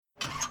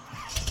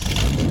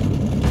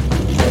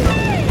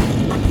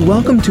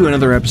Welcome to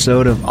another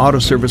episode of Auto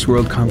Service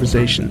World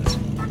Conversations.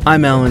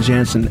 I'm Alan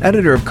Jansen,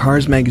 editor of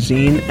Cars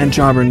Magazine and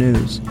Jobber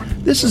News.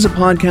 This is a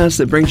podcast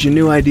that brings you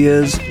new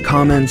ideas,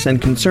 comments, and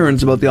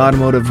concerns about the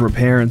automotive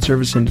repair and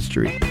service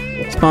industry.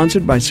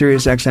 Sponsored by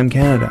SiriusXM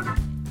Canada.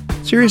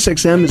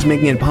 SiriusXM is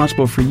making it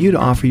possible for you to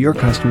offer your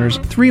customers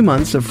 3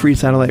 months of free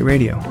satellite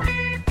radio.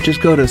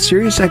 Just go to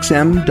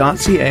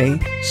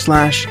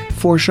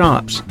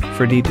SiriusXM.ca/4shops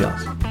for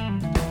details.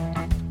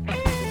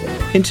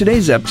 In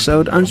today's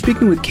episode, I'm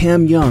speaking with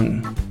Cam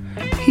Young.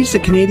 He's the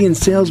Canadian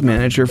sales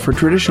manager for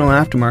traditional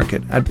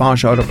aftermarket at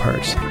Bosch Auto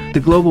Parts, the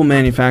global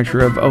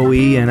manufacturer of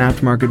OE and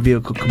aftermarket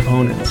vehicle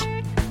components.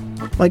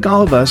 Like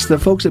all of us, the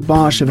folks at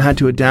Bosch have had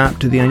to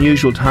adapt to the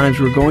unusual times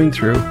we're going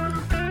through.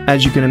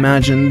 As you can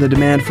imagine, the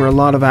demand for a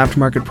lot of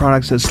aftermarket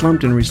products has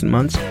slumped in recent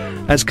months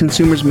as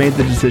consumers made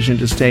the decision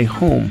to stay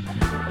home.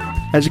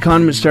 As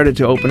economies started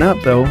to open up,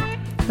 though,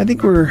 I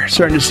think we're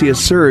starting to see a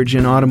surge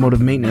in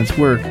automotive maintenance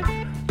work.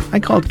 I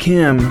called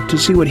Cam to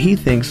see what he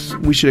thinks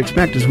we should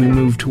expect as we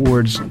move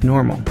towards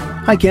normal.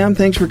 Hi Cam,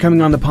 thanks for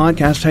coming on the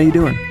podcast. How you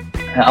doing?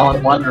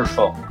 Alan,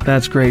 wonderful.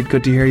 That's great.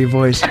 Good to hear your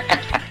voice.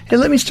 Hey,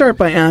 let me start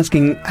by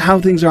asking how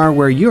things are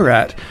where you're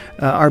at.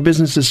 Are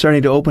businesses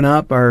starting to open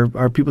up?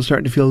 Are people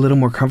starting to feel a little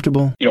more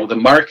comfortable? The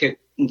market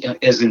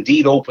has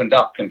indeed opened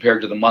up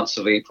compared to the months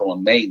of April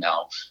and May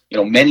now.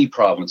 Many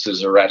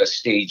provinces are at a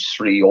stage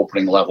 3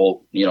 opening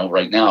level,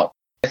 right now.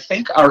 I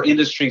think our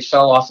industry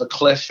fell off a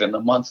cliff in the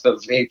month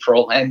of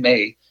April and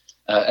May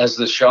as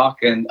the shock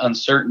and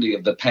uncertainty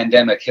of the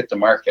pandemic hit the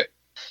market.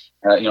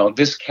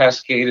 This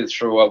cascaded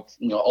throughout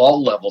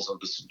all levels of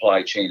the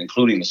supply chain,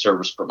 including the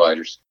service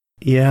providers.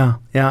 Yeah.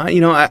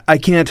 I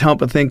can't help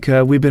but think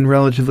we've been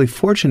relatively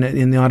fortunate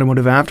in the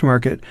automotive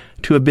aftermarket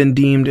to have been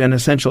deemed an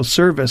essential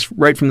service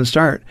right from the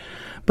start.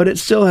 But it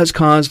still has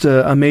caused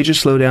a major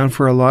slowdown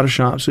for a lot of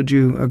shops. Would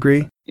you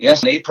agree?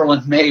 Yes, April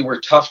and May were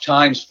tough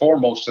times for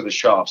most of the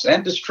shops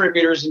and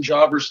distributors and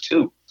jobbers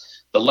too.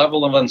 The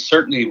level of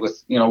uncertainty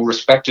with,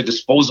 respect to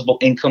disposable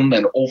income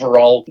and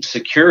overall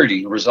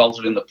security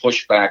resulted in the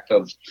pushback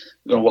of,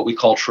 what we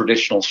call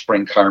traditional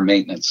spring car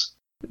maintenance.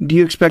 Do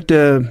you expect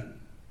that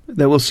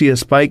we'll see a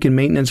spike in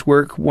maintenance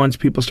work once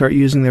people start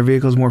using their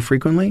vehicles more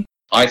frequently?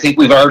 I think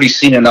we've already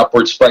seen an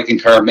upward spike in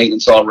car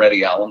maintenance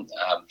already, Alan.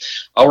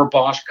 Our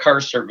Bosch Car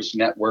Service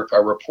Network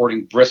are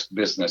reporting brisk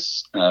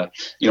business.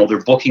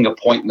 They're booking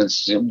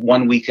appointments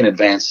 1 week in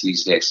advance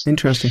these days.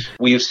 Interesting.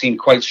 We have seen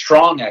quite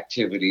strong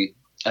activity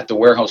at the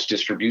warehouse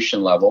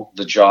distribution level,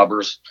 the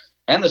jobbers,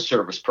 and the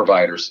service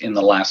providers in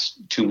the last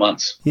 2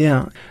 months.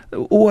 Yeah.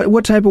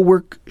 What type of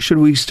work should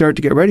we start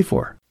to get ready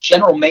for?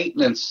 General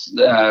maintenance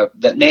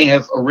that may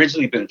have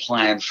originally been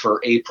planned for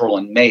April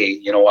and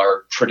May,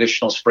 our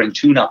traditional spring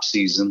tune-up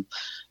season,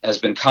 has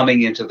been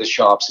coming into the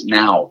shops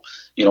now.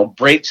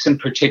 Brakes in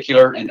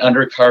particular and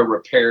undercar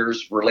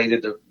repairs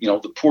related to,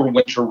 the poor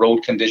winter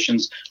road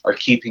conditions are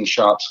keeping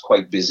shops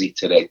quite busy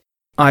today.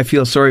 I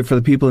feel sorry for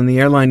the people in the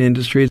airline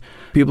industry.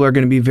 People are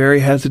going to be very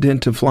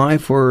hesitant to fly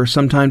for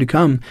some time to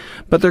come,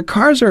 but their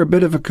cars are a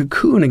bit of a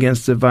cocoon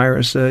against the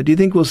virus. Do you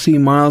think we'll see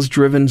miles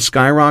driven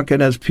skyrocket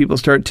as people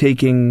start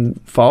taking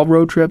fall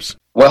road trips?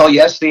 Well,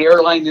 yes, the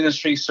airline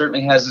industry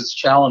certainly has its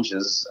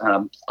challenges.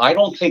 I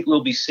don't think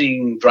we'll be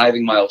seeing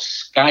driving miles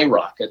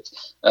skyrocket.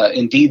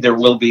 Indeed, there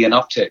will be an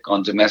uptick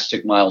on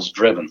domestic miles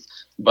driven.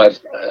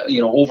 But,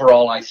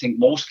 overall, I think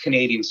most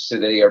Canadians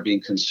today are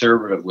being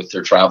conservative with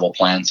their travel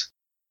plans.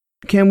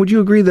 Cam, would you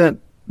agree that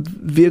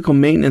vehicle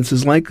maintenance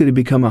is likely to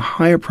become a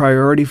higher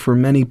priority for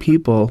many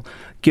people,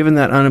 given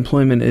that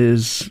unemployment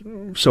is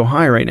so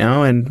high right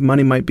now and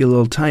money might be a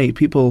little tight?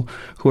 People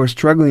who are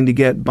struggling to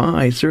get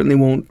by certainly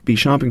won't be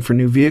shopping for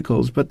new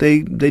vehicles, but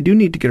they do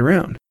need to get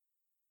around.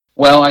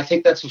 Well, I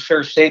think that's a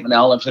fair statement,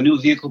 Alan. If a new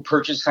vehicle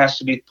purchase has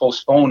to be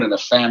postponed in a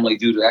family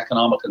due to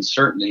economic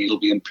uncertainty, it'll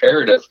be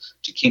imperative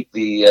to keep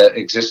the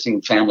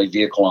existing family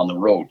vehicle on the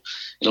road.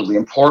 It'll be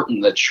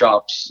important that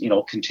shops,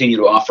 continue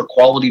to offer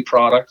quality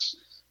products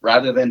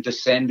rather than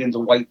descend into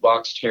white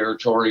box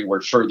territory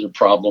where further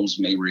problems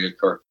may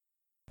reoccur.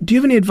 Do you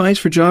have any advice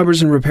for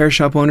jobbers and repair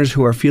shop owners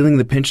who are feeling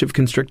the pinch of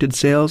constricted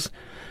sales?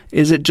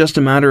 Is it just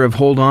a matter of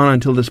hold on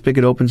until the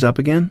spigot opens up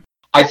again?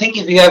 I think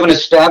if you have an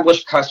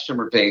established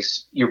customer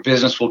base, your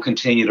business will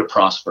continue to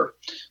prosper.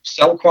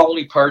 Sell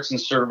quality parts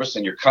and service,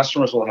 and your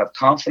customers will have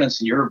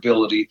confidence in your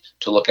ability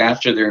to look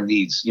after their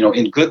needs,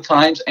 in good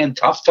times and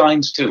tough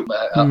times too.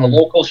 A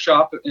local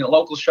shop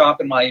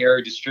in my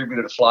area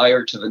distributed a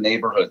flyer to the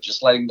neighborhood,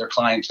 just letting their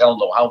clientele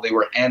know how they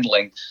were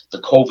handling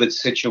the COVID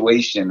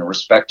situation in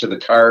respect to the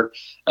car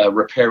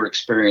repair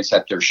experience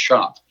at their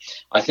shop.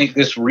 I think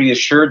this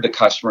reassured the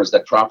customers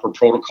that proper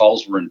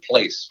protocols were in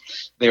place.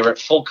 They are at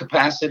full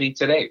capacity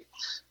today.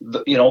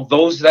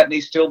 Those that may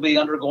still be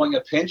undergoing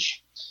a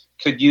pinch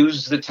could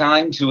use the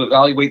time to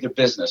evaluate their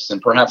business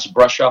and perhaps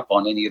brush up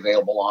on any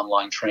available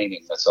online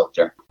training that's out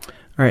there.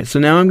 All right, so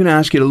now I'm going to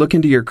ask you to look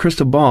into your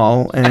crystal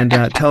ball and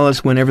tell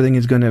us when everything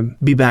is going to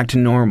be back to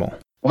normal.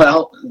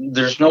 Well,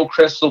 there's no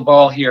crystal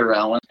ball here,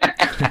 Alan.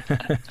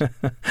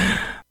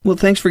 Well,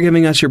 thanks for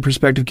giving us your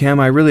perspective, Cam.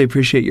 I really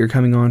appreciate your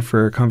coming on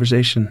for a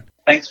conversation.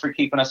 Thanks for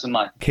keeping us in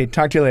mind. Okay,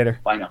 talk to you later.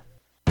 Bye now.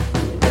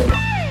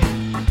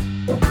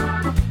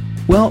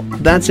 Well,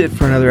 that's it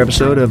for another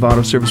episode of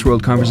Auto Service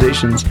World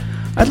Conversations.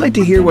 I'd like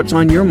to hear what's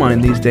on your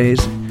mind these days.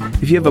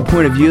 If you have a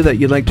point of view that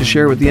you'd like to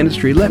share with the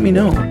industry, let me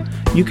know.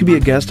 You could be a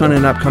guest on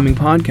an upcoming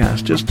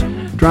podcast. Just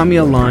drop me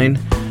a line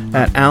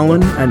at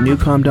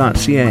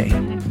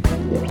alan@newcom.ca.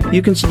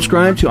 You can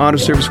subscribe to Auto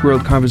Service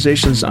World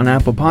Conversations on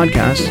Apple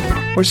Podcasts,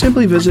 or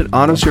simply visit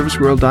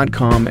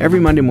autoserviceworld.com every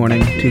Monday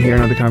morning to hear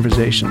another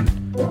conversation.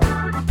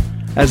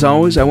 As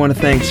always, I want to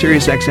thank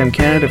SiriusXM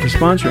Canada for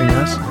sponsoring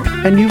us,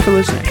 and you for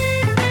listening.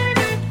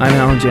 I'm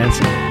Alan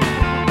Jansen.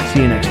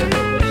 See you next time.